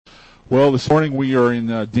Well, this morning we are in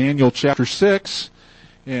Daniel chapter 6,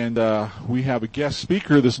 and we have a guest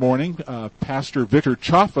speaker this morning, Pastor Victor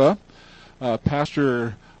Chaffa.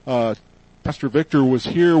 Pastor Victor was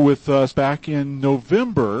here with us back in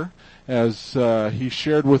November as he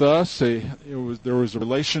shared with us. There was a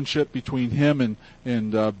relationship between him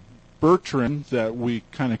and Bertrand that we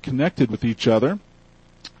kind of connected with each other.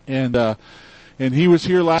 And he was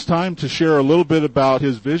here last time to share a little bit about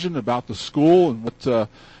his vision, about the school, and what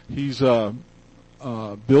he's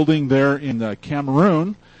building there in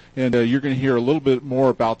Cameroon. And you're going to hear a little bit more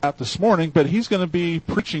about that this morning. But he's going to be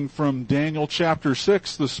preaching from Daniel chapter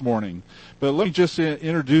 6 this morning. But let me just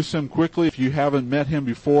introduce him quickly if you haven't met him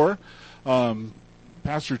before. Pastor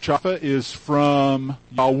Chaffa is from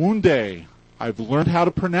Yaoundé. I've learned how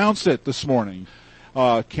to pronounce it this morning.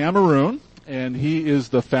 Cameroon. And he is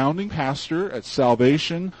the founding pastor at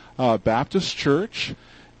Salvation Baptist Church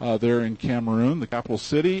there in Cameroon, the capital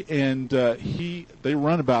city. And they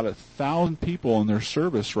run about 1,000 people in their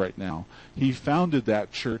service right now. He founded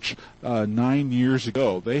that church 9 years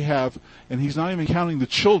ago. They have, and he's not even counting the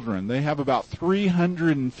children, they have about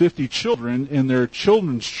 350 children in their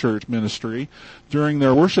children's church ministry during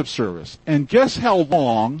their worship service. And guess how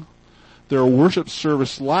long their worship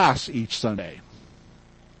service lasts each Sunday?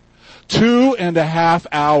 2.5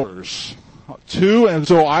 hours. And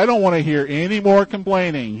so I don't want to hear any more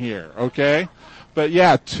complaining here, okay? But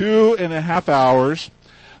yeah, 2.5 hours.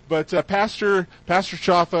 But Pastor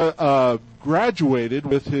Chaffa graduated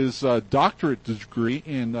with his doctorate degree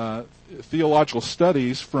in theological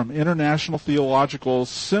studies from International Theological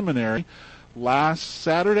Seminary a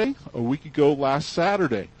week ago last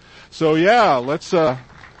Saturday. So yeah, let's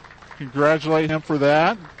congratulate him for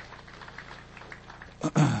that.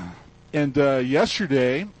 And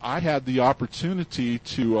yesterday, I had the opportunity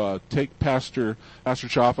to take Pastor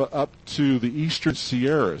Chaffa up to the Eastern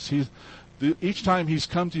Sierras. Each time he's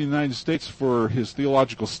come to the United States for his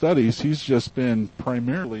theological studies, he's just been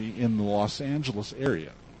primarily in the Los Angeles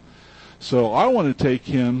area. So I want to take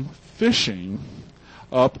him fishing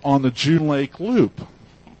up on the June Lake Loop.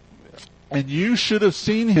 And you should have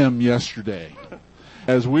seen him yesterday.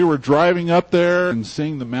 As we were driving up there and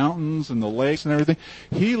seeing the mountains and the lakes and everything,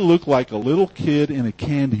 he looked like a little kid in a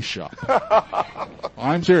candy shop.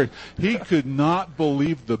 I'm serious. He could not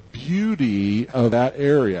believe the beauty of that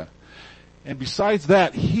area. And besides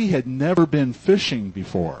that, he had never been fishing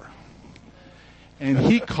before. And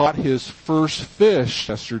he caught his first fish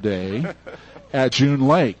yesterday at June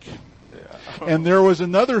Lake. And there was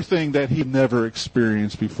another thing that he'd never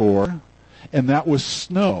experienced before, and that was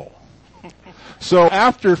snow. So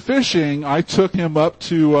after fishing, I took him up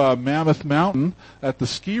to Mammoth Mountain at the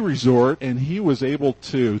ski resort, and he was able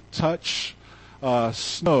to touch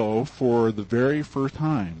snow for the very first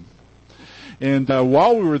time. And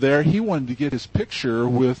while we were there, he wanted to get his picture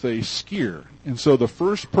with a skier. And so the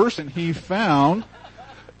first person he found,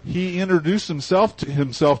 he introduced himself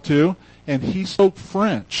to, and he spoke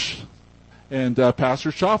French. And Pastor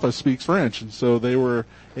Chaffa speaks French, and so they were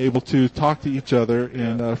able to talk to each other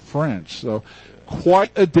in French. So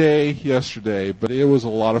quite a day yesterday, but it was a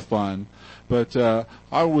lot of fun. But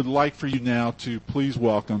I would like for you now to please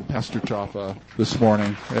welcome Pastor Chaffa this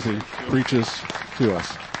morning as he preaches to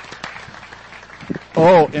us.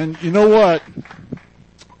 Oh, and you know what?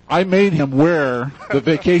 I made him wear the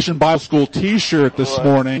Vacation Bible School T-shirt this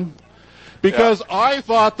morning because I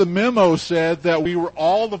thought the memo said that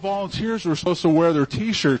all the volunteers were supposed to wear their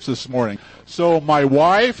T-shirts this morning. So my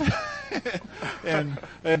wife and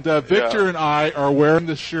Victor and I are wearing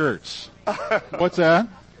the shirts. What's that?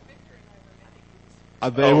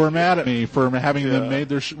 They were mad at me for having them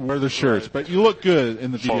wear their shirts, but you look good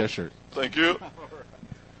in the VBS shirt. Thank you.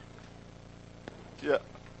 Yeah.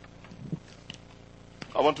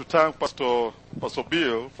 I want to thank Pastor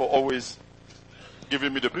Bill for always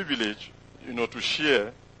giving me the privilege, to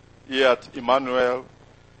share here at Emmanuel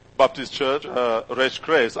Baptist Church, Red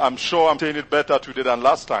Crest. I'm sure I'm saying it better today than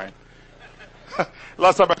last time.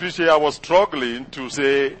 Last time I preached here, I was struggling to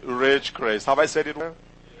say Red Crest. Have I said it well?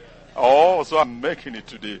 Oh, so I'm making it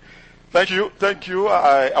today. Thank you.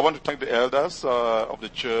 I want to thank the elders of the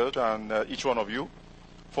church and each one of you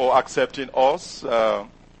for accepting us to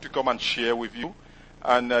come and share with you.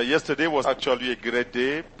 And yesterday was actually a great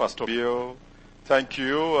day, Pastor Bill. Thank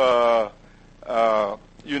you.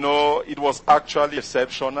 It was actually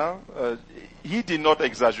exceptional. He did not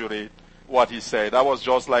exaggerate what he said. I was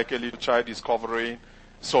just like a little child discovering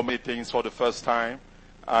so many things for the first time.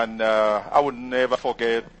 And I would never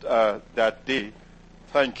forget that day.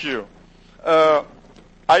 Thank you. I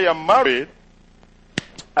am married,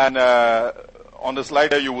 and on the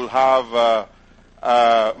slide there you will have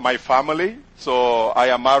my family. So I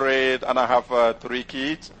am married and I have 3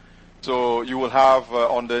 kids. So you will have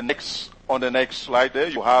on the next slide there,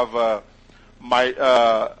 you have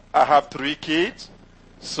I have 3 kids.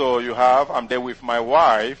 So I'm there with my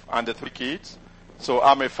wife and the 3 kids. So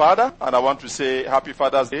I'm a father, and I want to say Happy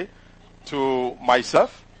Father's Day to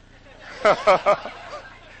myself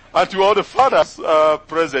and to all the fathers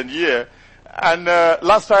present here. And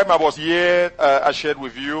last time I was here, I shared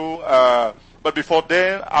with you. But before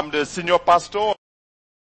then, I'm the senior pastor.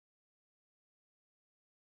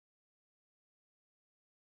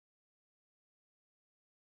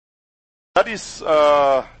 That is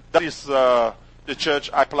the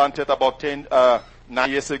church I planted about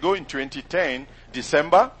 9 years ago in 2010,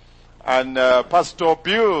 December. And Pastor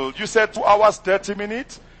Bill, you said 2 hours, 30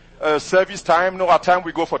 minutes service time. No, at time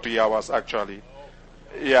we go for 3 hours actually.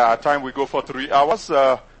 Yeah, at time we go for 3 hours,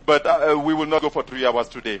 but we will not go for 3 hours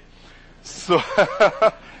today. So,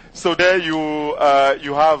 so there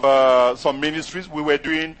you have some ministries. We were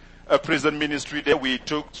doing a prison ministry there. We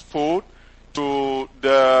took food to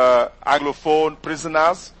the Anglophone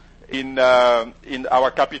prisoners in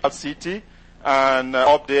our capital city, and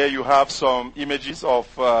up there you have some images of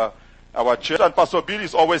our church. And Pastor Bill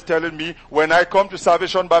is always telling me, when I come to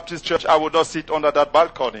Salvation Baptist Church, I will not sit under that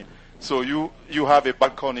balcony. So you have a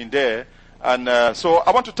balcony there. And so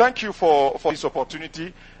I want to thank you for this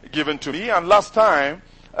opportunity given to me. And last time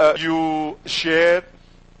you shared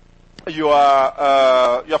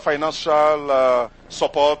your financial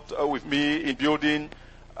support with me in building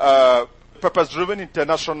Purpose-Driven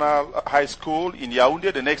International High School in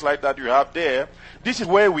Yaoundé. The next slide that you have there. This is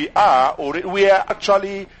where we are already. We are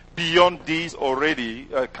actually beyond this already,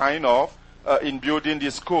 in building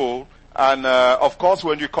this school. And of course,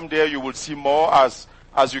 when you come there, you will see more as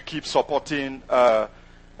you keep supporting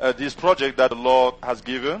this project that the Lord has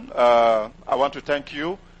given. I want to thank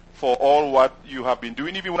you for all what you have been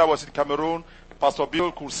doing. Even when I was in Cameroon, Pastor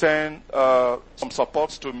Bill could send some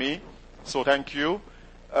supports to me. So thank you.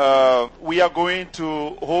 We are going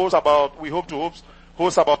to host about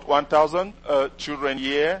 1,000 children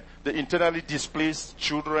here, the internally displaced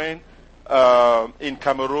children in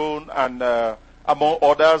Cameroon, and among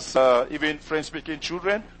others, even French-speaking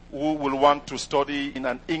children who will want to study in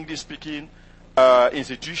an English-speaking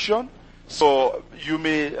institution. So you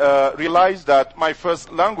may realize that my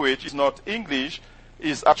first language is not English,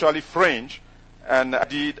 it's actually French. And I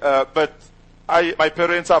did, my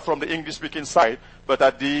parents are from the English-speaking side, but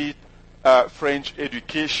I did French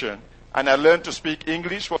education. And I learned to speak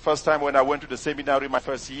English for the first time when I went to the seminary my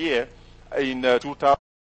first year in 2000.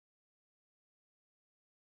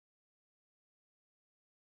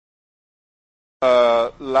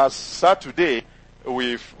 Last Saturday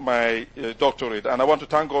with my doctorate, and I want to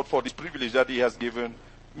thank God for this privilege that He has given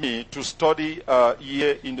me to study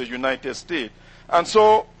here in the United States. And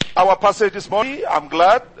so our passage this morning, I'm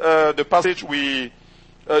glad the passage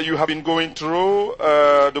you have been going through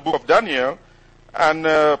the book of Daniel, and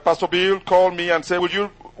Pastor Bill called me and said,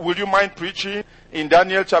 "Will you mind preaching in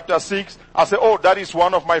Daniel chapter 6?" I said, "Oh, that is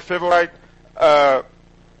one of my favorite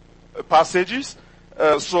passages."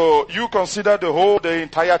 So you consider the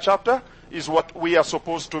entire chapter is what we are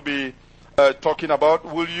supposed to be talking about.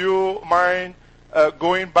 Will you mind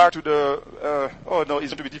going back to the, oh no,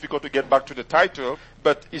 it's going to be difficult to get back to the title,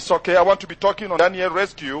 but it's okay. I want to be talking on Daniel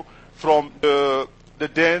rescue from the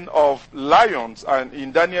den of lions. And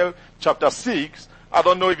in Daniel chapter 6, I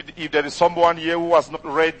don't know if there is someone here who has not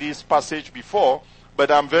read this passage before, but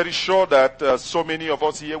I'm very sure that so many of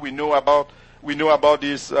us here, we know about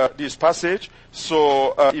this passage.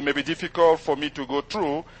 So it may be difficult for me to go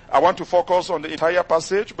through. I want to focus on the entire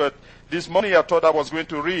passage, but this morning I thought I was going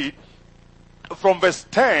to read from verse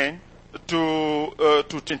 10 to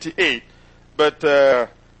 28. But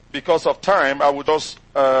because of time, I will just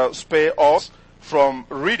spare us from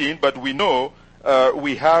reading, but we know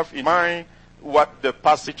we have in mind what the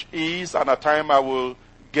passage is, and at time I will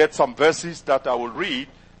get some verses that I will read,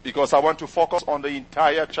 because I want to focus on the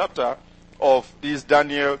entire chapter of this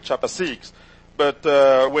Daniel chapter 6. But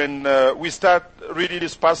when we start reading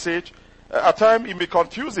this passage, at times it may be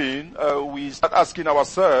confusing. We start asking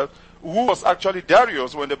ourselves, who was actually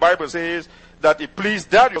Darius, when the Bible says that it pleased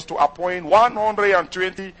Darius to appoint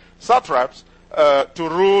 120 satraps to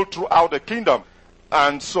rule throughout the kingdom.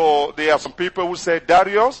 And so there are some people who say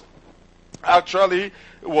Darius actually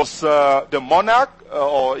was the monarch,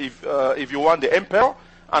 or if you want, the emperor.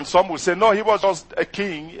 And some will say, no, he was just a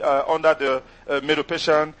king under the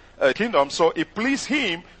Medo-Persian kingdom. So it pleased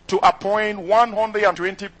him to appoint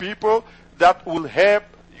 120 people that will help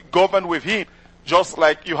govern with him. Just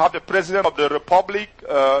like you have the president of the republic,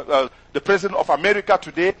 the president of America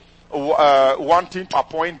today, wanting to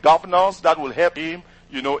appoint governors that will help him,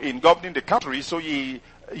 in governing the country. So he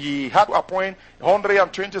had to appoint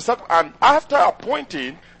 120 satraps. And after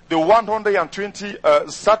appointing the 120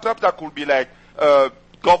 satraps that could be like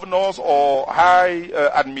governors or high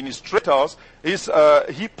administrators,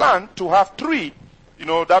 he planned to have 3,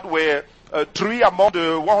 that were 3 among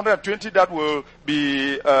the 120 that will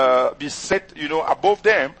be set, above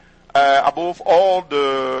them, above all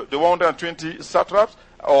the 120 satraps,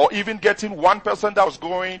 or even getting one person that was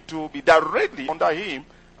going to be directly under him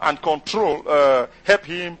and control, help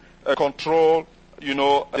him control,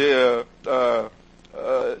 the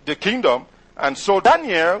kingdom. And so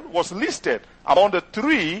Daniel was listed among the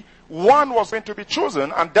 3. One was going to be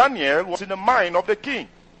chosen, and Daniel was in the mind of the king.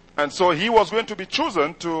 And so he was going to be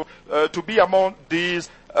chosen to be among these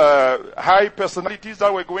high personalities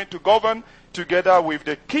that were going to govern together with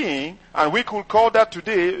the king. And we could call that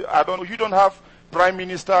today, you don't have prime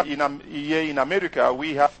minister here in America.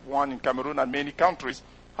 We have one in Cameroon, and many countries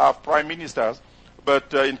have prime ministers.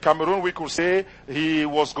 But in Cameroon, we could say he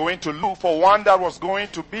was going to look for one that was going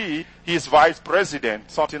to be his vice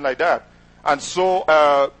president, something like that. And so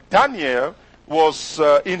Daniel was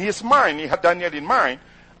in his mind. He had Daniel in mind.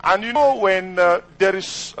 And when there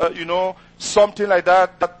is, something like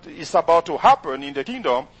that is about to happen in the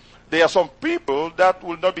kingdom, there are some people that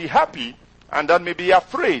will not be happy and that may be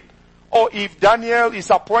afraid. Or if Daniel is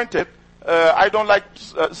appointed, I don't like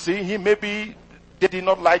seeing him. Maybe they did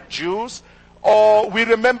not like Jews. Or we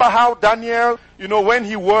remember how Daniel, when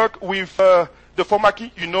he worked with the former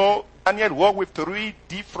king, Daniel worked with 3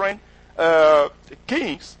 different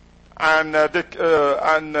kings. And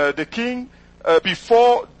the king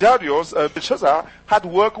before Darius, Belshazzar, had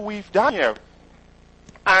worked with Daniel.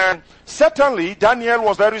 And certainly Daniel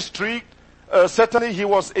was very strict. Certainly he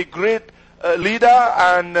was a great leader,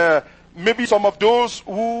 and maybe some of those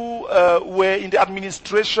who were in the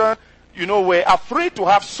administration, were afraid to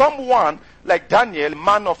have someone like Daniel,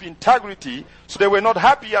 man of integrity. So they were not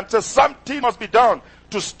happy and said something must be done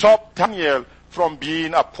to stop Daniel from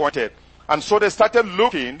being appointed. And so they started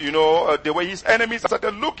looking, the way his enemies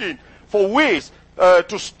started looking for ways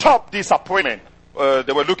to stop this appointment.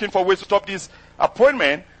 They were looking for ways to stop this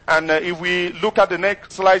appointment. And if we look at the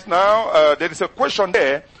next slide now, there is a question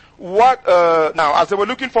there. Now, as they were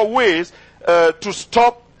looking for ways to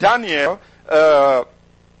stop Daniel,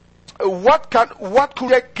 what could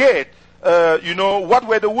they get? What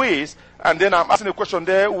were the ways? And then I'm asking a question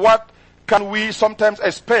there. What can we sometimes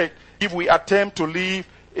expect if we attempt to live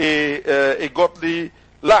a godly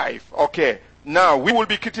life? Okay. Now, we will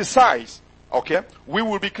be criticized. Okay. We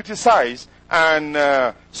will be criticized,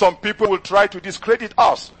 and some people will try to discredit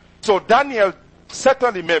us. So Daniel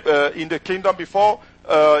certainly in the kingdom before,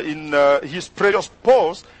 in his previous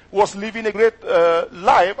post, was living a great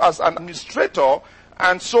life as an administrator,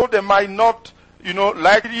 and so they might not,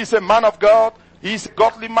 like he's a man of God, he's a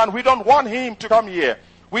godly man. We don't want him to come here.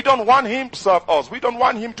 We don't want him to serve us. We don't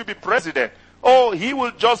want him to be president. Oh, he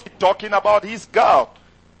will just be talking about his God.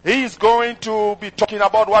 He is going to be talking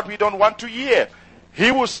about what we don't want to hear. He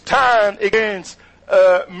will stand against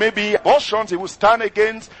maybe abortions. He will stand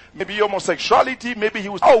against maybe homosexuality. Maybe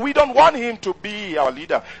we don't want him to be our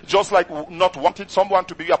leader. Just like not wanting someone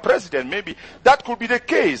to be a president. Maybe that could be the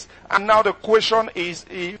case. And now the question is,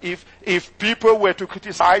 if people were to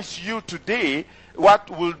criticize you today, what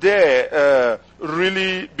will they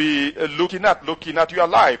really be looking at your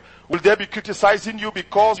life? Will they be criticizing you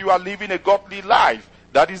because you are living a godly life?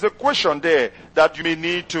 That is a question there that you may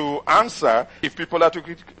need to answer if people are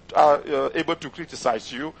able to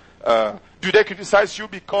criticize you. Do they criticize you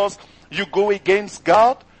because you go against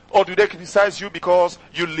God? Or do they criticize you because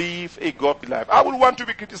you live a godly life? I would want to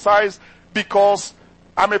be criticized because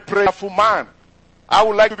I'm a prayerful man. I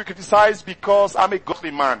would like to be criticized because I'm a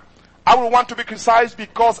godly man. I would want to be criticized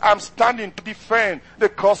because I'm standing to defend the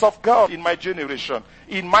cause of God in my generation,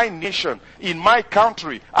 in my nation, in my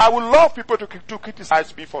country. I would love people to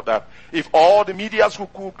criticize me for that. If all the media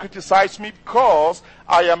could criticize me because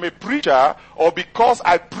I am a preacher or because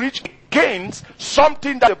I preach against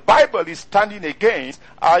something that the Bible is standing against,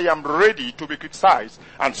 I am ready to be criticized.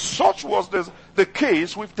 And such was the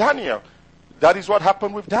case with Daniel. That is what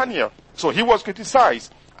happened with Daniel. So he was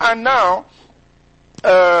criticized. And now,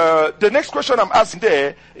 the next question I'm asking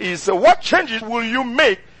there is, what changes will you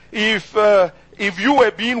make if you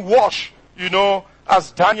were being watched,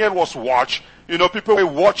 as Daniel was watched? People were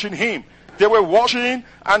watching him. They were watching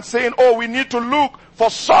and saying, oh, we need to look for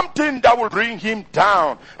something that will bring him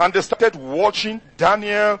down. And they started watching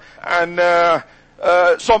Daniel, and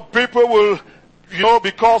some people will,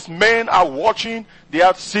 because men are watching, They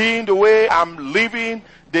are seeing the way I'm living.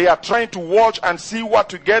 They are trying to watch and see what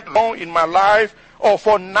to get wrong in my life. Or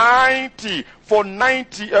for 30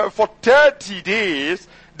 days,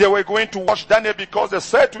 they were going to watch Daniel because they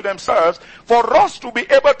said to themselves, for us to be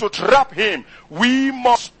able to trap him, we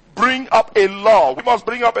must bring up a law. We must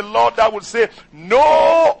bring up a law that would say,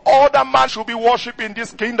 no other man should be worshipped in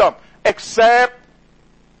this kingdom except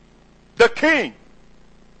the king.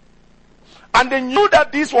 And they knew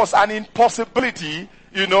that this was an impossibility,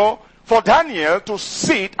 for Daniel to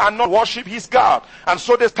sit and not worship his God. And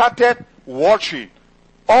so they started watching.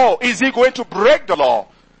 Oh, is he going to break the law?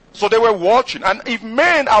 So they were watching. And if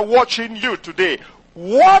men are watching you today,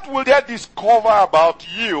 what will they discover about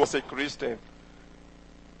you as a Christian?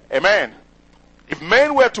 Amen. If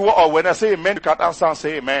men were to, or when I say amen, you can answer and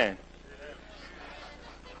say amen.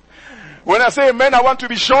 When I say amen, I want to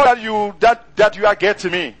be sure that you are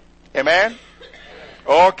getting me. Amen.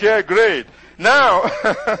 Okay, great. Now,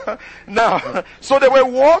 so they were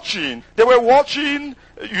watching,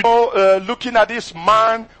 looking at this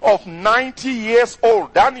man of 90 years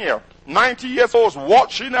old, Daniel, 90 years old,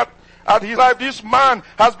 watching at his life. This man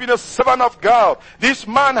has been a servant of God. This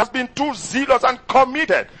man has been too zealous and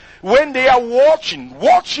committed. When they are watching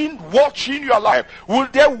your life, will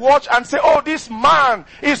they watch and say, oh, this man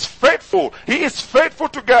is faithful. He is faithful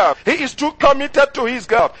to God. He is too committed to his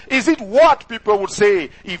God. Is it what people would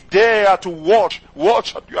say if they are to watch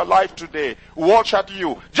at your life today, watch at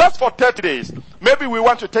you, just for 30 days? Maybe we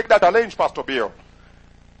want to take that challenge, Pastor Bill.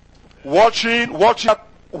 Watching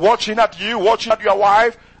at you, watching at your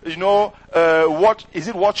wife, what is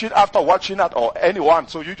it watching after watching at or anyone?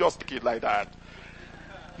 So you just take it like that.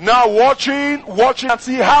 Now watching and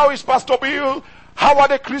see how is Pastor Bill, how are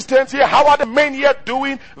the Christians here, how are the men here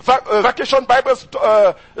doing, vacation Bible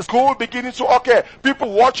school beginning to, okay,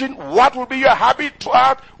 people watching, what will be your habit to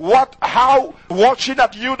act, how watching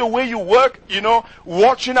at you the way you work,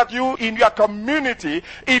 watching at you in your community.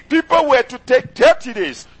 If people were to take 30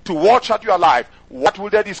 days to watch at your life, what will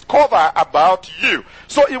they discover about you?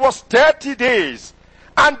 So it was 30 days.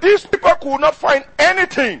 And these people could not find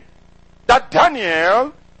anything that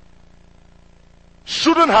Daniel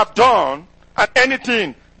shouldn't have done and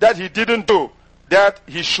anything that he didn't do that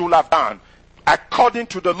he should have done according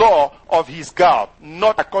to the law of his God,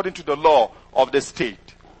 not according to the law of the state.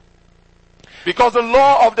 Because the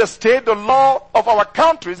law of the state, the law of our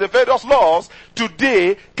countries, the various laws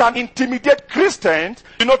today can intimidate Christians,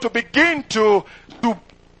 to begin to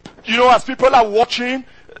as people are watching,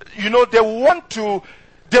 they want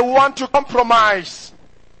to compromise.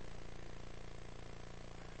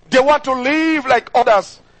 They want to live like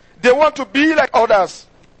others. They want to be like others.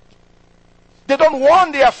 They don't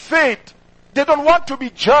want their faith. They don't want to be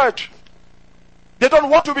judged. They don't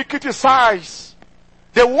want to be criticized.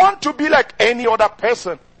 They want to be like any other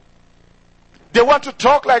person. They want to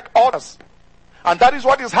talk like others. And that is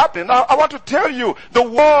what is happening. Now, I want to tell you, the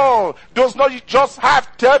world does not just have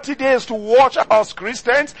 30 days to watch us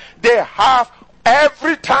Christians. They have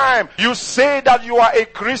every time you say that you are a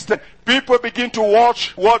Christian, people begin to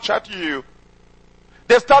watch at you.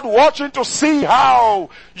 They start watching to see how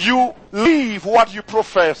you live what you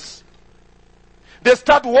profess. They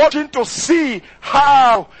start watching to see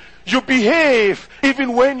how you behave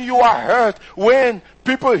even when you are hurt, when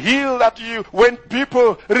people yell at you, when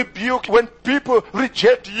people rebuke, when people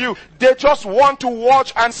reject you. They just want to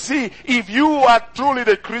watch and see if you are truly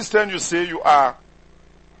the Christian you say you are.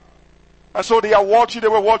 And so they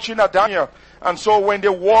were watching at Daniel. And so when they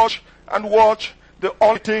watched, the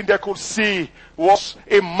only thing they could see was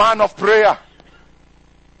a man of prayer.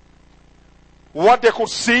 What they could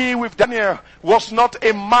see with Daniel was not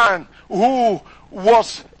a man who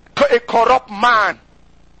was a corrupt man.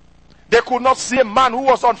 They could not see a man who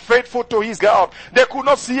was unfaithful to his God. They could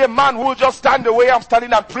not see a man who just stand the way I'm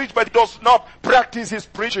standing and preach, but does not practice his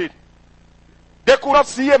preaching. They could not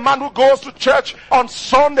see a man who goes to church on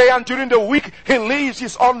Sunday and during the week he lives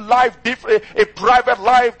his own life, a private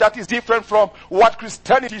life that is different from what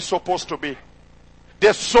Christianity is supposed to be.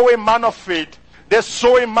 They saw a man of faith. They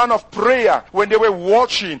saw a man of prayer when they were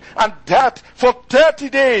watching. And that for 30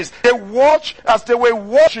 days, they watched as they were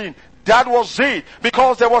watching. That was it.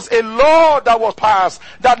 Because there was a law that was passed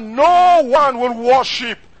that no one will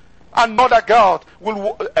worship another God,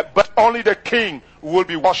 but only the king will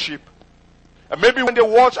be worshipped. And maybe when they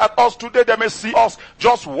watch at us today, they may see us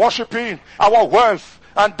just worshiping our wealth,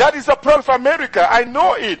 And that is a problem for America. I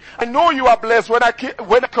know it. I know you are blessed. When I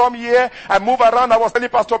come here, I move around. I was telling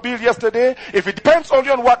Pastor Bill yesterday, if it depends only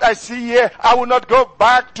on what I see here, I will not go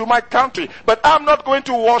back to my country. But I'm not going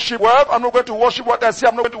to worship wealth. I'm not going to worship what I see.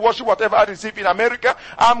 I'm not going to worship whatever I receive in America.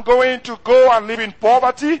 I'm going to go and live in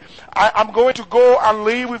poverty. I'm going to go and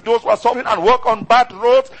live with those who are suffering and work on bad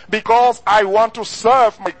roads because I want to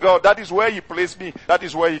serve my God. That is where He placed me. That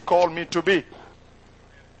is where He called me to be.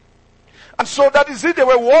 And so that is it. They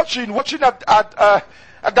were watching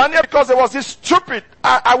at Daniel, because there was this stupid,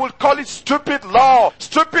 I will call it stupid law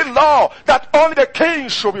that only the king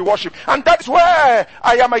should be worshipped. And that's where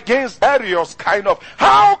I am against Darius, kind of.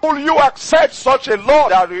 How could you accept such a law,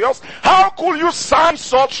 Darius? How could you sign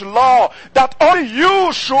such law that only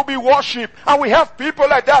you should be worshipped? And we have people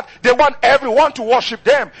like that. They want everyone to worship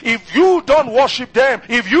them. If you don't worship them,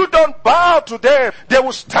 if you don't bow to them, they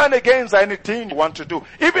will stand against anything you want to do.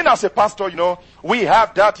 Even as a pastor, we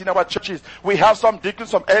have that in our churches. We have some deacons,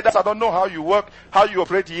 some elders. I don't know how you work, how you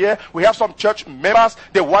operate here. We have some church members.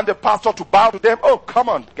 They want the pastor to bow to them. Oh, come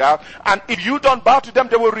on, God. And if you don't bow to them,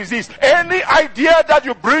 they will resist. Any idea that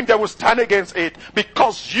you bring, they will stand against it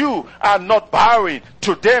because you are not bowing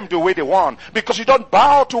to them the way they want. Because you don't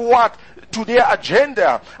bow to what? To their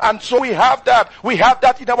agenda. And so we have that. We have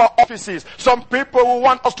that in our offices. Some people who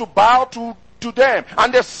want us to bow to them,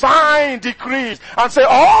 and they sign decrees and say,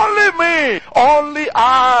 only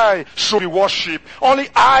I should be worshipped, only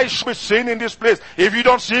I should be seen in this place. If you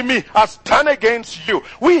don't see me, I stand against you.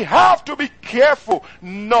 We have to be careful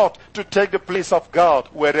not to take the place of God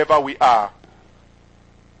wherever we are.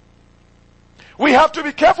 We have to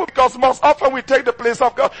be careful because most often we take the place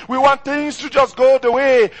of God. We want things to just go the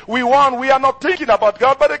way we want. We are not thinking about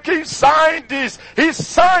God, but the king signed this. He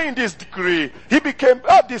signed this decree. He became,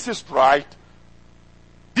 this is right.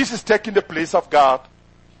 This is taking the place of God.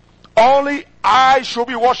 Only I should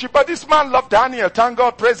be worshipped. But this man loved Daniel. Thank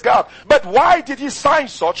God, praise God. But why did he sign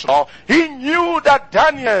such law? He knew that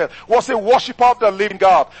Daniel was a worshiper of the living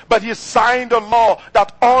God. But he signed a law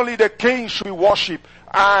that only the king should be worshipped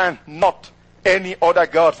and not any other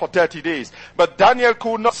God for 30 days. But Daniel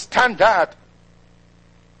could not stand that.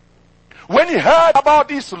 When he heard about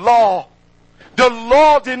this law, the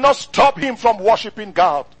law did not stop him from worshiping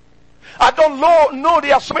God. I don't know,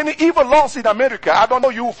 there are so many evil laws in America. I don't know,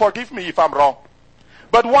 you forgive me if I'm wrong.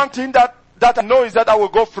 But one thing that I know is that I will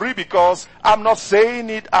go free because I'm not saying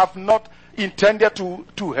it. I've not intended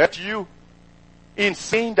to hurt you in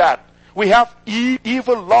saying that. We have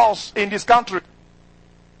evil laws in this country.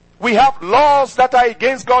 We have laws that are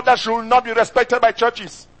against God that should not be respected by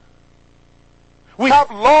churches. We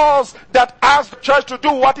have laws that ask the church to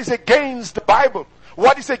do what is against the Bible,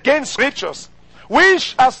 what is against scriptures. We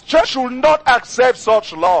as church should not accept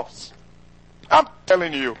such laws. I'm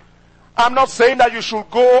telling you. I'm not saying that you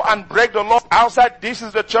should go and break the laws outside. This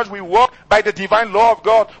is the church. We walk by the divine law of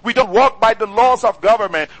God. We don't walk by the laws of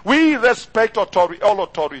government. We respect all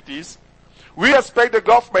authorities. We respect the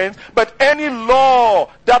government. But any law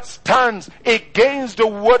that stands against the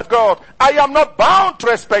word of God, I am not bound to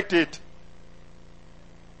respect it.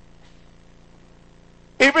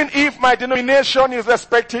 Even if my denomination is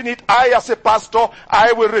respecting it, I as a pastor,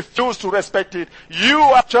 I will refuse to respect it. You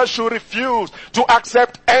as church should refuse to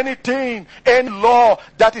accept anything, any law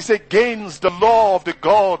that is against the law of the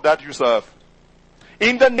God that you serve.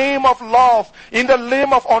 In the name of love, in the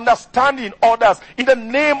name of understanding others, in the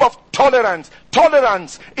name of tolerance.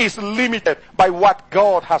 Tolerance is limited by what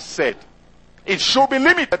God has said. It should be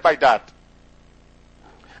limited by that.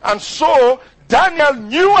 And so, Daniel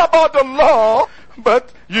knew about the law,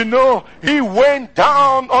 but he went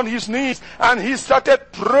down on his knees and he started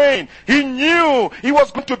praying. He knew he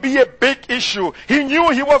was going to be a big issue. He knew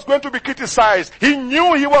he was going to be criticized. He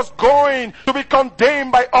knew he was going to be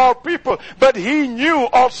condemned by all people. But he knew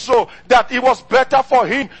also that it was better for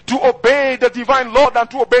him to obey the divine law than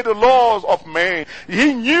to obey the laws of man.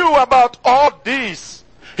 He knew about all this.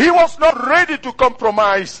 He was not ready to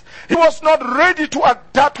compromise. He was not ready to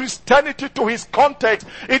adapt Christianity to his context.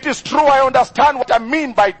 It is true, I understand what I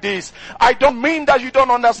mean by this. I don't mean that you don't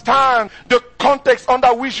understand the context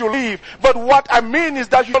under which you live. But what I mean is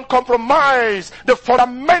that you don't compromise the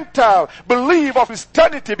fundamental belief of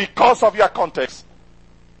Christianity because of your context.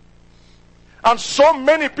 And so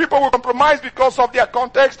many people will compromise because of their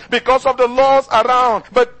context, because of the laws around.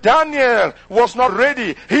 But Daniel was not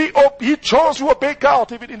ready. He chose to obey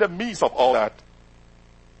God even in the midst of all that.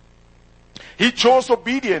 He chose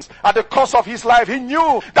obedience at the cost of his life. He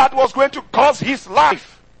knew that was going to cost his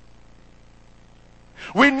life.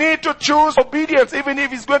 We need to choose obedience, even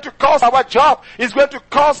if it's going to cost our job, it's going to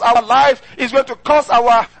cost our life, it's going to cost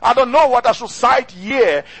our, I don't know what a society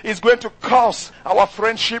here is going to cost our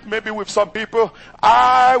friendship maybe with some people.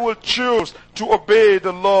 I will choose to obey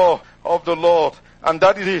the law of the Lord. And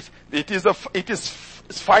that is it. It is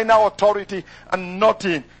final authority, and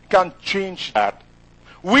nothing can change that.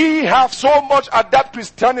 We have so much adapt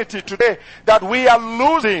Christianity today that we are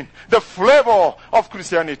losing the flavor of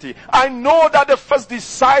Christianity. I know that the first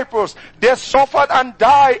disciples, they suffered and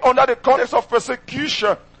died under the context of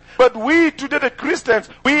persecution. But we today, the Christians,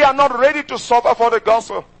 we are not ready to suffer for the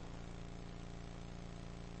gospel.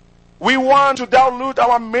 We want to dilute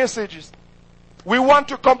our messages. We want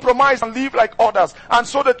to compromise and live like others. And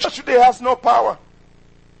so the church today has no power.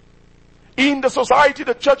 In the society,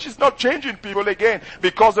 the church is not changing people again,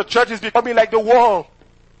 because the church is becoming like the world.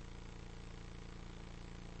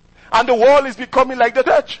 And the world is becoming like the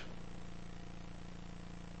church.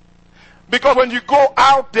 Because when you go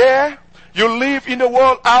out there, you live in the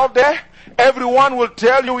world out there, everyone will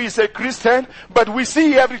tell you he's a Christian, but we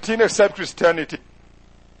see everything except Christianity.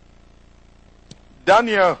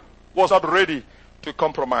 Daniel was not ready to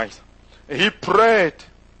compromise. He prayed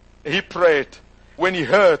when he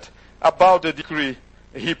heard about the decree.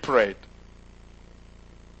 He prayed.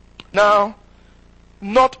 Now,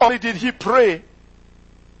 not only did he pray,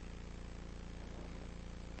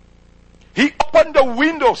 he opened the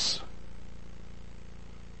windows.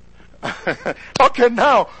 Okay,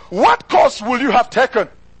 now, what course will you have taken?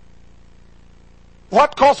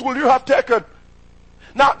 What course will you have taken?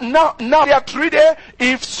 Now there are 3 days.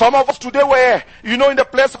 If some of us today were, in the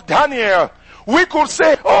place of Daniel, we could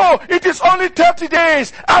say, oh, it is only 30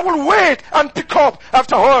 days. I will wait and pick up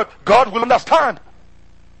afterward. God will understand.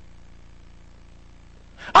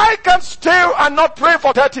 I can stay and not pray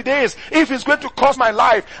for 30 days if it's going to cost my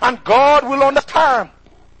life, and God will understand.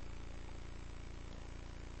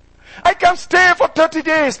 I can stay for 30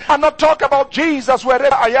 days and not talk about Jesus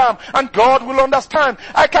wherever I am, and God will understand.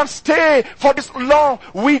 I can stay for this long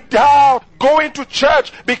without going to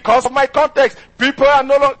church because of my context. People are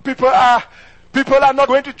not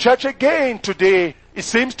going to church again today. It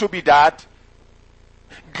seems to be that.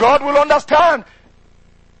 God will understand.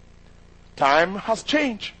 Time has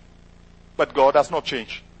changed, but God has not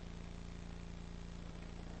changed.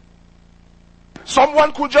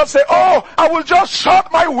 Someone could just say, oh, I will just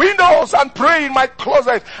shut my windows and pray in my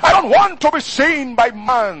closet. I don't want to be seen by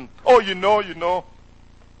man. Oh, you know.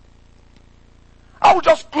 I will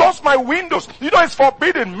just close my windows. It's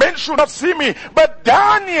forbidden. Men should not see me. But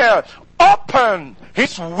Daniel opened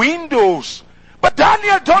his windows. But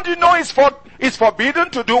Daniel, don't you know it's forbidden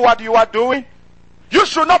to do what you are doing? You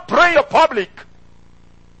should not pray in the public.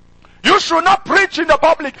 You should not preach in the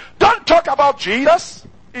public. Don't talk about Jesus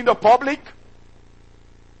in the public.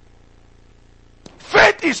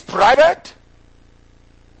 Faith is private.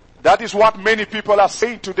 That is what many people are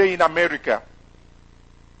saying today in America.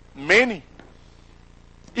 Many.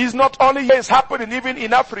 It's not only here, it's happening even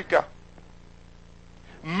in Africa.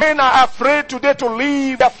 Men are afraid today to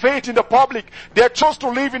live their faith in the public. They choose to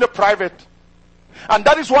live in the private. And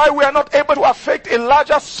that is why we are not able to affect a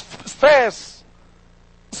larger sphere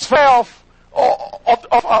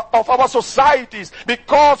of our societies,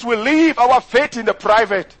 because we live our faith in the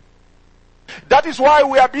private. That is why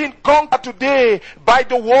we are being conquered today by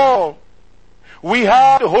the world. We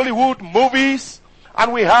have the Hollywood movies,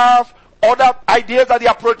 and we have other ideas that they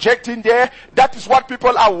are projecting there. That is what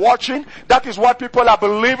people are watching. That is what people are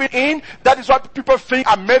believing in. That is what people think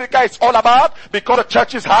America is all about, because the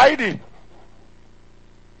church is hiding.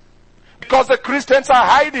 Because the Christians are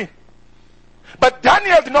hiding. But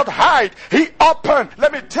Daniel did not hide. He opened.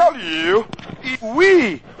 Let me tell you, if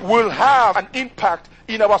we will have an impact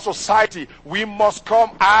in our society, we must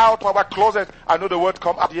come out of our closet. I know the word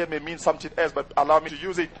come out here may mean something else, but allow me to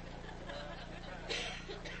use it.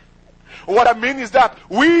 What I mean is that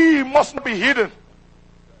we must not be hidden.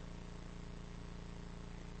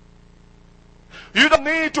 You don't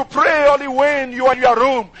need to pray only when you are in your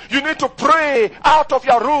room. You need to pray out of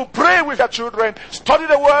your room. Pray with your children. Study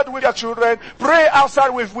the word with your children. Pray outside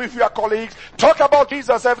with your colleagues. Talk about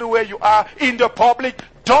Jesus everywhere you are. In the public,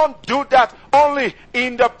 don't do that. Only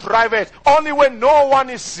in the private. Only when no one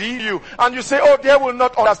is seeing you. And you say, oh, they will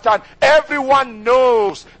not understand. Everyone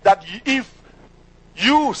knows that if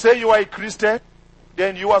you say you are a Christian,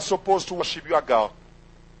 then you are supposed to worship your God.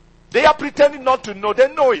 They are pretending not to know.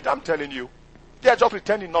 They know it, I'm telling you. They are just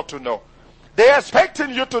pretending not to know. They are expecting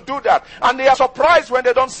you to do that. And they are surprised when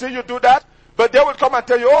they don't see you do that. But they will come and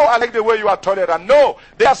tell you, oh, I like the way you are tolerant. No,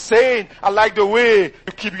 they are saying, I like the way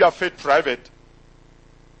you keep your faith private.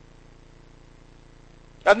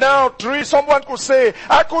 And now 3, someone could say,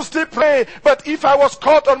 I could still pray, but if I was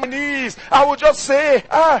caught on my knees, I would just say,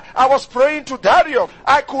 I was praying to Daniel.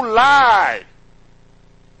 I could lie.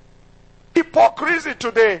 Hypocrisy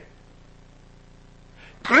today.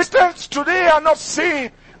 Christians today are not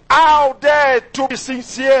seen out there to be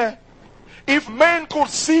sincere. If men could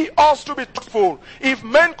see us to be truthful, if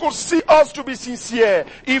men could see us to be sincere,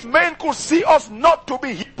 if men could see us not to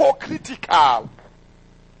be hypocritical.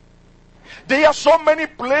 There are so many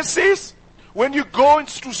places, when you go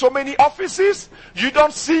into so many offices, you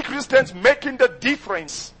don't see Christians making the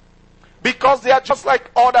difference. Because they are just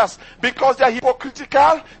like others. Because they are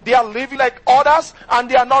hypocritical, they are living like others, and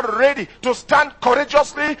they are not ready to stand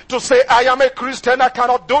courageously to say, I am a Christian, I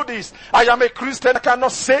cannot do this. I am a Christian, I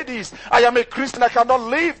cannot say this. I am a Christian, I cannot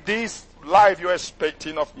live this life you're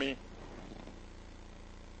expecting of me.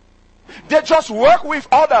 They just work with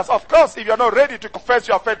others. Of course, if you're not ready to confess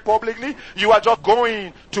your faith publicly, you are just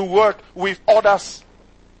going to work with others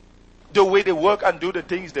the way they work and do the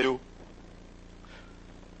things they do.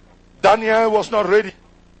 Daniel was not ready.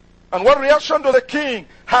 And what reaction does the king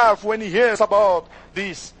have when he hears about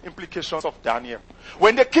these implications of Daniel?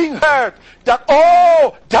 When the king heard that,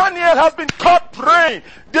 Daniel has been caught praying,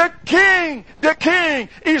 the king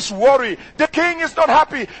is worried. The king is not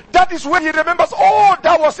happy. That is when he remembers,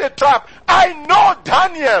 that was a trap. I know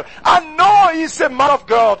Daniel. I know he's a man of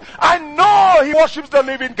God. I know he worships the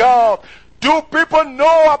living God. Do people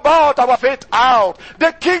know about our faith out?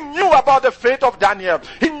 The king knew about the faith of Daniel.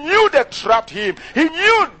 He knew they trapped him. He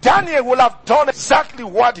knew Daniel would have done exactly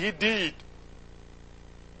what he did.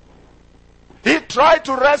 He tried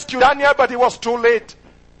to rescue Daniel, but it was too late.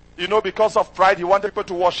 Because of pride, he wanted people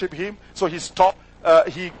to worship him. So he stopped.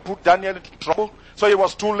 He put Daniel into trouble. So it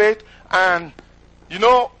was too late. And,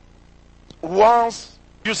 once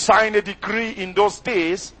you sign a decree in those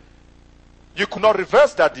days, you could not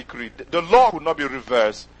reverse that decree. The law could not be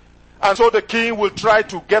reversed. And so the king will try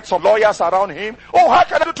to get some lawyers around him. How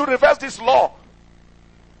can I do to reverse this law?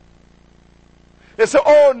 They say,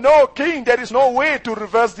 no, king, there is no way to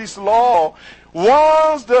reverse this law.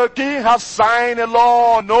 Once the king has signed a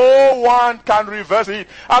law, no one can reverse it.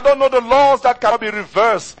 I don't know the laws that cannot be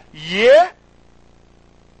reversed. Yeah?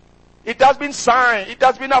 It has been signed. It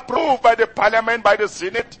has been approved by the parliament, by the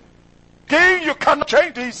senate. King, you cannot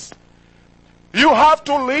change this. You have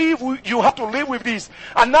to live with this.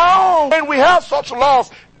 And now, when we have such laws,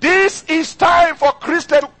 this is time for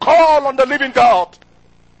Christians to call on the living God.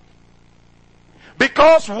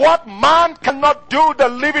 Because what man cannot do, the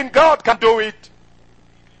living God can do it.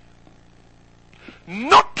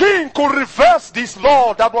 No king could reverse this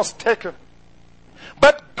law that was taken.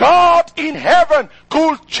 But God in heaven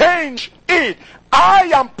could change it.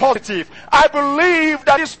 I am positive. I believe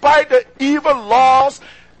that despite the evil laws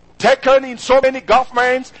taken in so many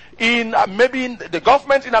governments, maybe in the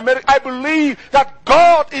government in America, I believe that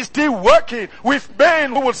God is still working with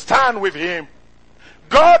men who will stand with him.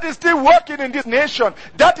 God is still working in this nation.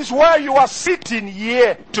 That is why you are sitting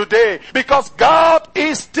here today, because God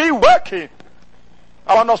is still working.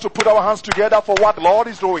 I want us to put our hands together for what the Lord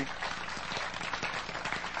is doing.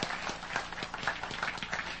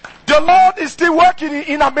 The Lord is still working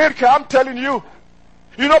in America, I'm telling you.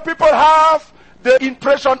 People have the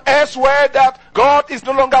impression elsewhere that God is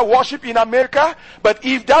no longer worshipped in America. But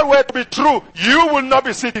if that were to be true, you will not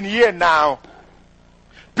be sitting here now.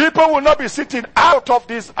 People will not be sitting out of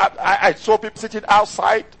this. I saw people sitting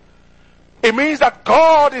outside. It means that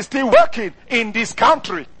God is still working in this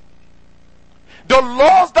country. The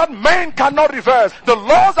laws that men cannot reverse, the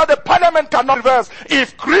laws that the parliament cannot reverse,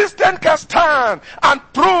 if Christians can stand and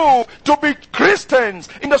prove to be Christians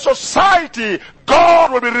in the society,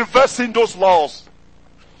 God will be reversing those laws.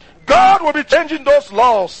 God will be changing those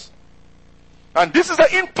laws. And this is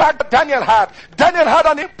the impact that Daniel had. Daniel had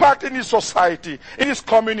an impact in his society, in his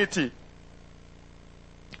community.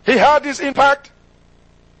 He had this impact.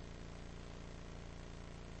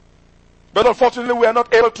 But unfortunately, we are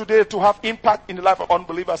not able today to have impact in the life of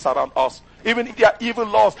unbelievers around us. Even if there are evil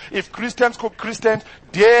laws, if Christians could Christians,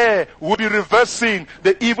 they would be reversing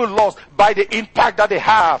the evil laws by the impact that they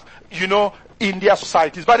have, in their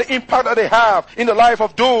societies, by the impact that they have in the life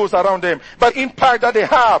of those around them, by the impact that they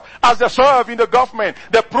have as they serve in the government.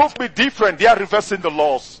 They prove to be different. They are reversing the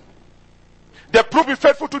laws. They prove to be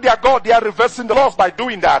faithful to their God. They are reversing the laws by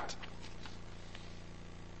doing that.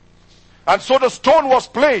 And so the stone was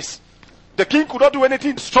placed. The king could not do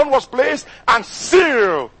anything. The stone was placed and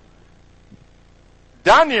sealed.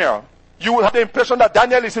 Daniel, you will have the impression that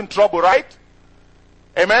Daniel is in trouble, right?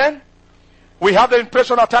 Amen? We have the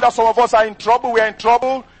impression that some of us are in trouble. We are in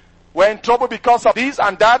trouble. We're in trouble because of this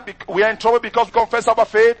and that. We are in trouble because we confess our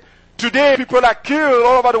faith. Today, people are killed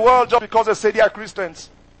all over the world just because they say they are Christians.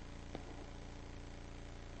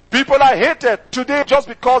 People are hated today just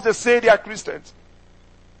because they say they are Christians.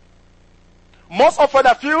 Most often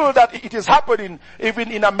I feel that it is happening even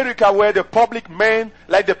in America, where the public men,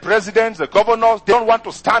 like the presidents, the governors, they don't want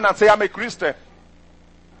to stand and say, I'm a Christian.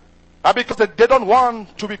 And because they don't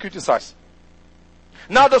want to be criticized.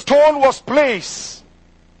 Now the stone was placed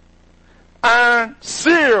and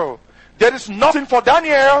sealed. There is nothing for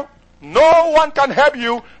Daniel. No one can help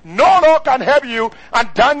you. No law can help you. And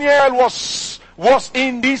Daniel was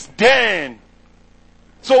in this den.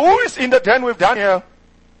 So who is in the den with Daniel?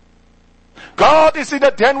 God is in the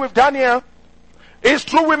den with Daniel. It's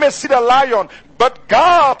true we may see the lion, but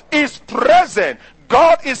God is present.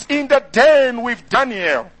 God is in the den with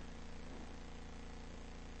Daniel.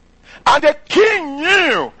 And the king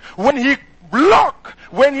knew when he blocked,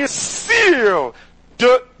 when he sealed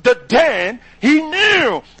the den, he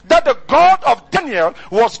knew that the God of Daniel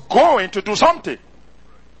was going to do something.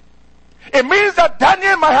 It means that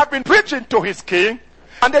Daniel might have been preaching to his king,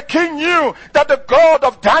 and the king knew that the God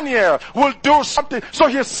of Daniel will do something. So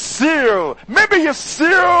he sealed. Maybe he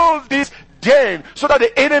sealed this den so that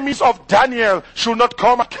the enemies of Daniel should not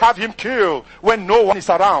come and have him killed when no one is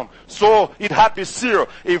around. So it had to be sealed.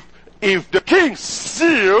 If the king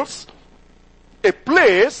seals a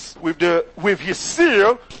place with his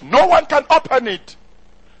seal, no one can open it.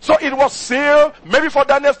 So it was sealed, maybe for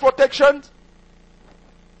Daniel's protection.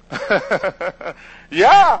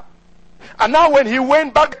 Yeah. And now when he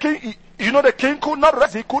went back, the king could not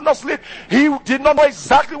rest. He could not sleep. He did not know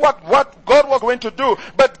exactly what God was going to do.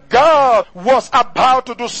 But God was about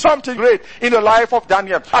to do something great in the life of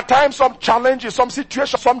Daniel. At times, some challenges, some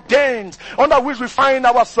situations, some dangers under which we find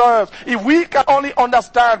ourselves. If we can only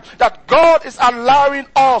understand that God is allowing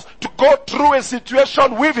us to go through a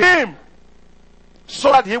situation with Him,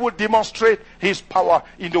 so that He will demonstrate His power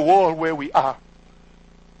in the world where we are.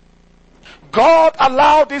 God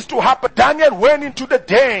allowed this to happen. Daniel went into the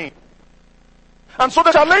den. And so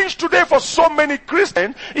the challenge today for so many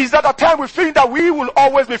Christians is that at times we think that we will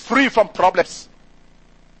always be free from problems.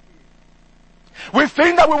 We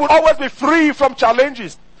think that we will always be free from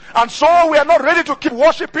challenges. And so we are not ready to keep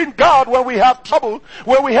worshiping God when we have trouble,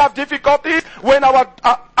 when we have difficulties, when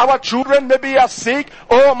our children maybe are sick.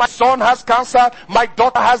 Oh, my son has cancer, my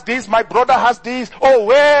daughter has this, my brother has this. Oh,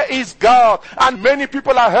 where is God? And many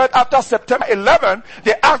people I heard after September 11,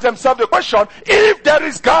 they ask themselves the question, if there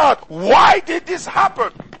is God, why did this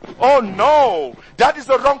happen? Oh no, that is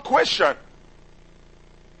the wrong question.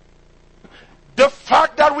 The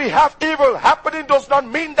fact that we have evil happening does not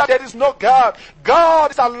mean that there is no God. God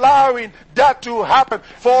is allowing that to happen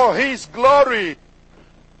for His glory,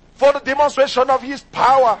 for the demonstration of His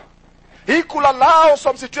power. He could allow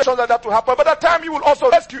some situations like that to happen, but at times He will also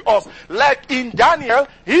rescue us. Like in Daniel,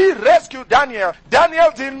 He rescued Daniel. Daniel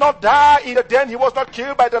did not die in the den. He was not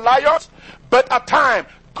killed by the lions, but at times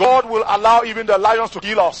God will allow even the lions to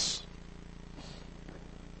kill us.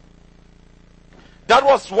 That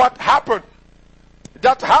was what happened.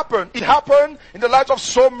 That happened. It happened in the lives of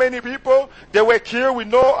so many people. They were killed. We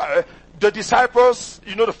know the disciples,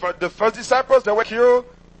 the first disciples, they were killed.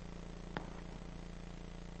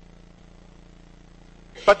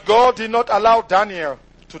 But God did not allow Daniel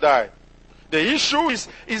to die. The issue is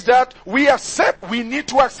that we need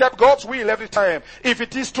to accept God's will every time. If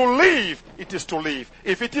it is to live, it is to live.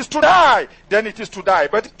 If it is to die, then it is to die.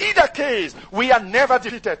 But in either case, we are never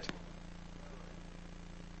defeated.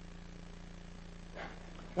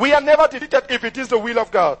 We are never defeated if it is the will of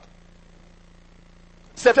God.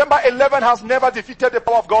 September 11 has never defeated the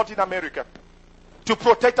power of God in America to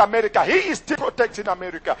protect America. He is still protecting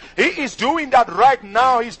America. He is doing that right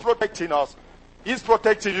now. He's protecting us. He's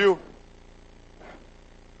protecting you.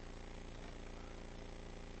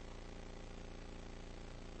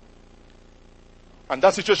 And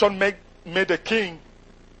that situation made the king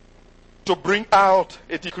to bring out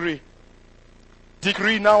a decree.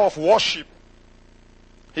 Decree now of worship.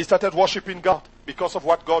 He started worshiping God because of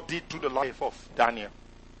what God did to the life of Daniel.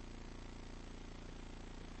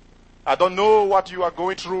 I don't know what you are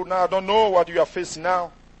going through now. I don't know what you are facing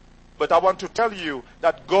now. But I want to tell you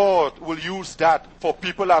that God will use that for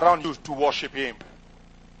people around you to worship Him.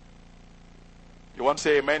 You want to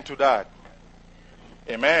say amen to that?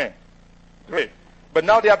 Amen. Great. But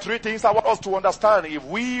now there are three things I want us to understand. If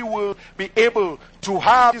we will be able to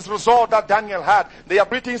have this result that Daniel had, there are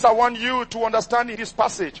three things I want you to understand in this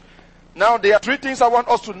passage. Now there are three things I want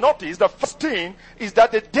us to notice. The first thing is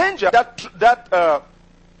that the danger that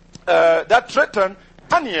threatened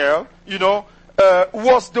Daniel, it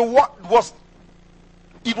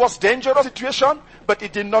was dangerous situation, but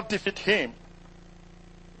it did not defeat him.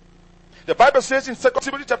 The Bible says in 2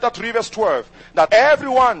 Timothy chapter 3 verse 12 that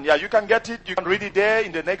everyone, you can get it, you can read it there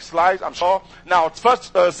in the next slide, I'm sure. Now, 2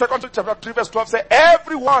 Timothy chapter 3 verse 12 says,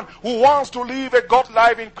 everyone who wants to live a God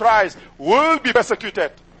life in Christ will be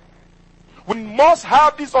persecuted. We must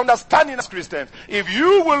have this understanding as Christians. If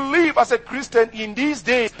you will live as a Christian in these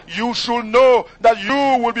days, you should know that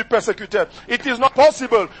you will be persecuted. It is not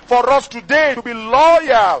possible for us today to be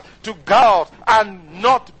loyal to God and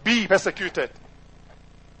not be persecuted.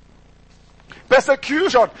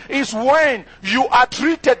 Persecution is when you are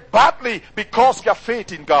treated badly because of your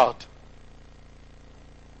faith in God.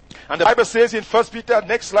 And the Bible says in 1 Peter,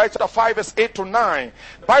 next slide, chapter 5, verse 8 to 9.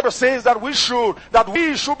 The Bible says that we should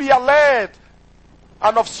be alert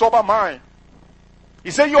and of sober mind.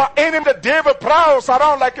 He said, your enemy, the devil, prowls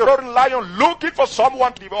around like a roaring lion looking for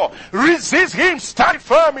someone to devour. Resist him, stand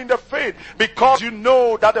firm in the faith, because you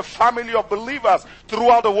know that the family of believers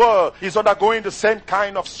throughout the world is undergoing the same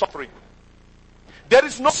kind of suffering. There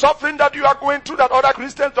is no suffering that you are going through that other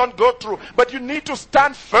Christians don't go through, but you need to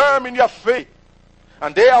stand firm in your faith.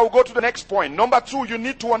 And there I will go to the next point. Number 2, you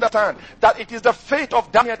need to understand that it is the faith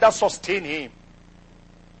of Daniel that sustained him.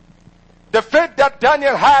 The faith that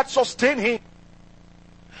Daniel had sustained him.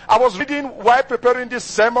 I was reading while preparing this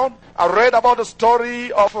sermon. I read about the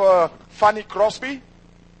story of Fanny Crosby.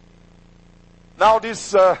 Now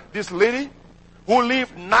this lady who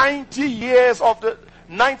lived 90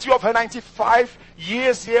 of her 95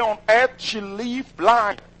 years here on earth, she lived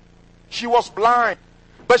blind. She was blind.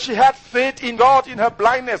 But she had faith in God in her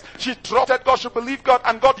blindness. She trusted God, she believed God,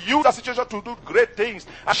 and God used that situation to do great things.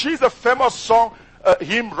 And she's a famous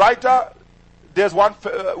hymn writer. There's one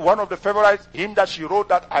of the favorite hymn that she wrote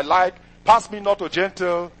that I like. Pass me not, O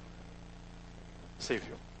gentle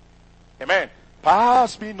Savior. Amen.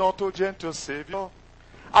 Pass me not, O gentle Savior.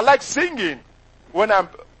 I like singing when I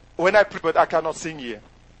pray, but I cannot sing here.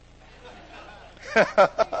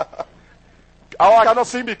 I cannot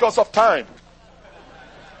sing because of time.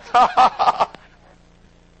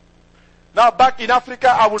 Now back in Africa,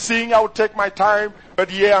 I would sing, I would take my time, but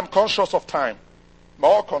here I'm conscious of time.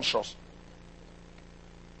 More conscious.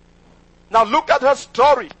 Now look at her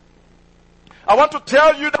story. I want to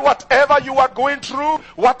tell you that whatever you are going through,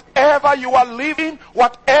 whatever you are living,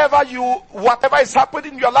 whatever is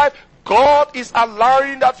happening in your life, God is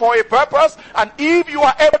allowing that for a purpose. And if you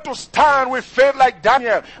are able to stand with faith like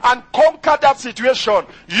Daniel and conquer that situation,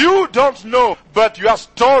 you don't know, but your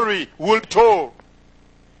story will be told.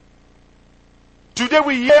 Today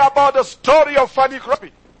we hear about the story of Fanny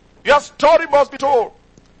Crosby. Your story must be told.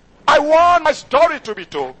 I want my story to be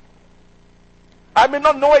told. I may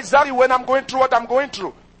not know exactly when I'm going through what I'm going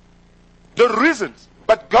through, the reasons,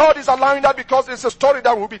 but God is allowing that because it's a story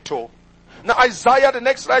that will be told. Now Isaiah, the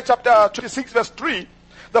next slide, chapter 26, verse 3,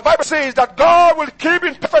 the Bible says that God will keep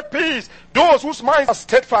in perfect peace those whose minds are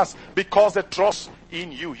steadfast because they trust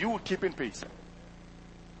in you. You will keep in peace.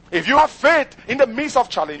 If you have faith in the midst of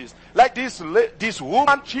challenges, like this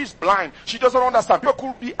woman, she's blind. She doesn't understand. People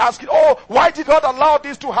could be asking, why did God allow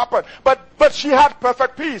this to happen? But she had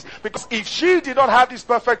perfect peace. Because if she did not have this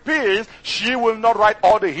perfect peace, she will not write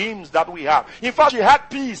all the hymns that we have. In fact, she had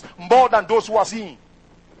peace more than those who are seeing.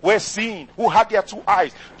 Were seen, who had their 2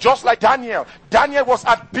 eyes. Just like Daniel. Daniel was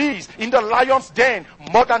at peace in the lion's den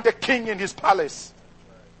more than the king in his palace.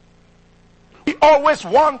 We always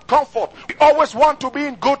want comfort. We always want to be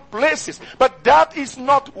in good places. But that is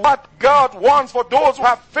not what God wants for those who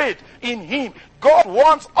have faith in Him. God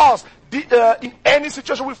wants us, in any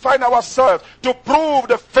situation we find ourselves, to prove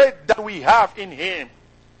the faith that we have in Him.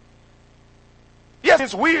 Yes,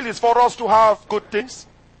 His will is for us to have good things.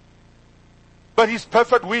 But His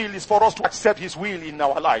perfect will is for us to accept His will in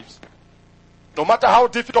our lives. No matter how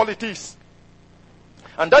difficult it is.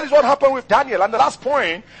 And that is what happened with Daniel. And the last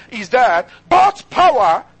point is that God's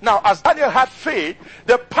power, now as Daniel had faith,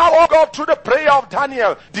 the power of God through the prayer of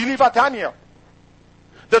Daniel delivered Daniel.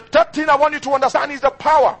 The third thing I want you to understand is the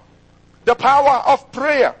power of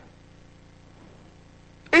prayer.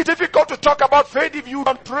 It's difficult to talk about faith if you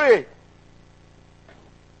don't pray.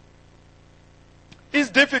 It's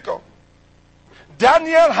difficult.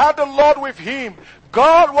 Daniel had the Lord with him.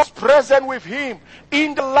 God was present with him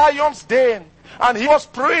in the lion's den. And he was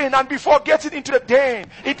praying, and before getting into the den,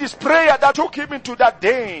 it is prayer that took him into that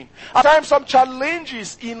den. At times some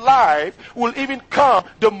challenges in life will even come.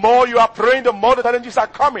 The more you are praying, the more the challenges are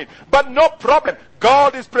coming. But no problem.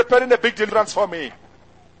 God is preparing a big deliverance for me.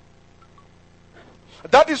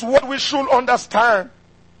 That is what we should understand.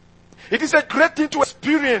 It is a great thing to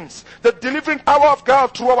experience the delivering power of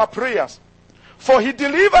God through our prayers. For he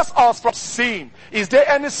delivers us from sin. Is there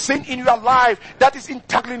any sin in your life that is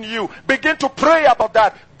entangling you? Begin to pray about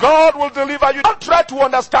that. God will deliver you. Don't try to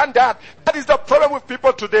understand that. That is the problem with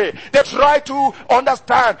people today. They try to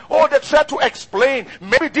understand, or they try to explain.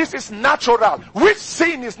 Maybe this is natural. Which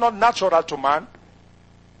sin is not natural to man?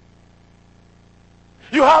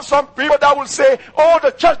 You have some people that will say, oh, the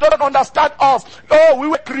church doesn't understand us. Oh, we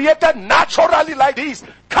were created naturally like this.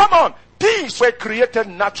 Come on. These were created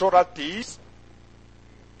natural things.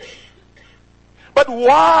 But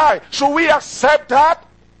why should we accept that?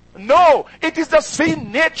 No, it is the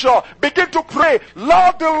sin nature. Begin to pray,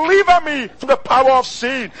 Lord, deliver me from the power of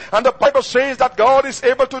sin. And the Bible says that God is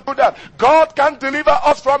able to do that. God can deliver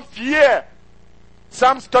us from fear.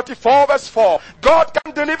 Psalms 34 verse 4. God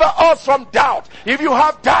can deliver us from doubt. If you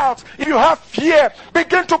have doubt, if you have fear,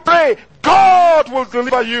 begin to pray. God will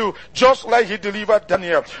deliver you just like he delivered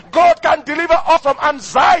Daniel. God can deliver us from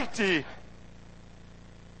anxiety.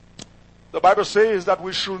 The Bible says that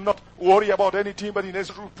we should not worry about anything, but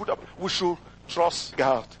we should trust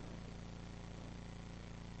God.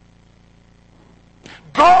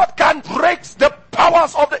 God can break the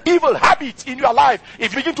powers of the evil habits in your life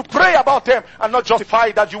if you begin to pray about them and not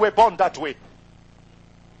justify that you were born that way.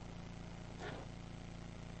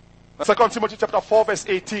 2 Timothy chapter 4 verse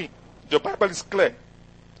 18. The Bible is clear.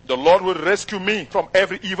 The Lord will rescue me from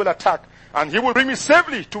every evil attack, and he will bring me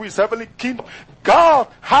safely to his heavenly kingdom. God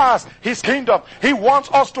has his kingdom. He wants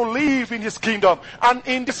us to live in his kingdom. And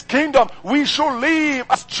in this kingdom, we should live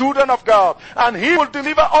as children of God. And he will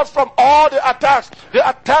deliver us from all the attacks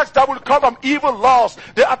that will come from evil laws,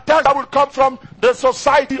 the attacks that will come from the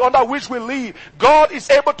society under which we live. God is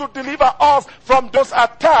able to deliver us from those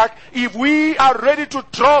attacks if we are ready to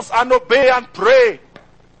trust and obey and pray.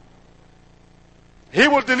 He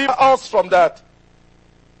will deliver us from that.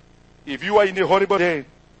 If you are in a horrible day,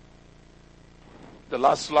 the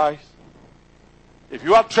last slide. If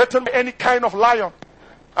you are threatened by any kind of lion,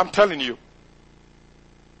 I'm telling you,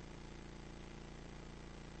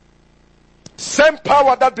 same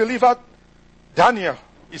power that delivered Daniel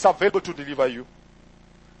is available to deliver you.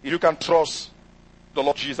 If you can trust the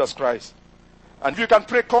Lord Jesus Christ, and if you can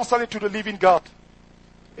pray constantly to the living God,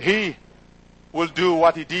 he will do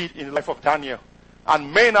what he did in the life of Daniel.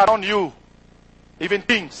 And men around you, even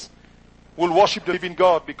kings, will worship the living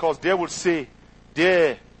God, because they will say,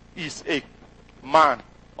 there is a man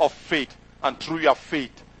of faith, and through your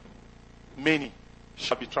faith, many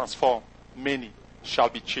shall be transformed, many shall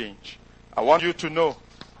be changed. I want you to know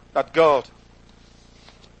that God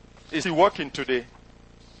is working today.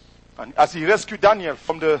 And as he rescued Daniel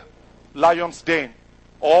from the lion's den,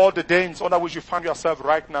 all the dens under which you find yourself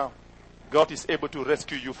right now, God is able to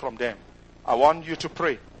rescue you from them. I want you to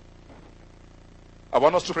pray. I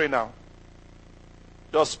want us to pray now.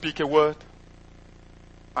 Just speak a word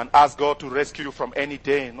and ask God to rescue you from any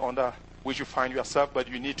den under which you find yourself, but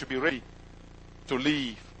you need to be ready to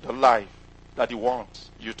live the life that he wants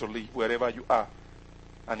you to live wherever you are.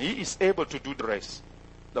 And he is able to do the rest.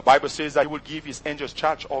 The Bible says that he will give his angels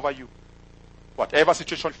charge over you. Whatever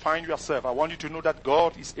situation you find yourself, I want you to know that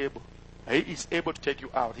God is able. He is able to take you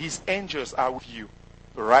out. His angels are with you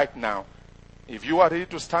right now. If you are ready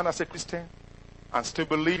to stand as a Christian and still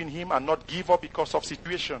believe in him and not give up because of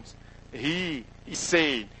situations, he is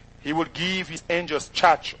saying he will give his angels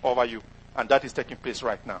charge over you. And that is taking place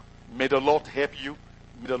right now. May the Lord help you.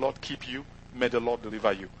 May the Lord keep you. May the Lord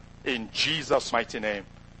deliver you. In Jesus' mighty name,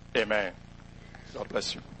 amen. God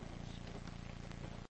bless you.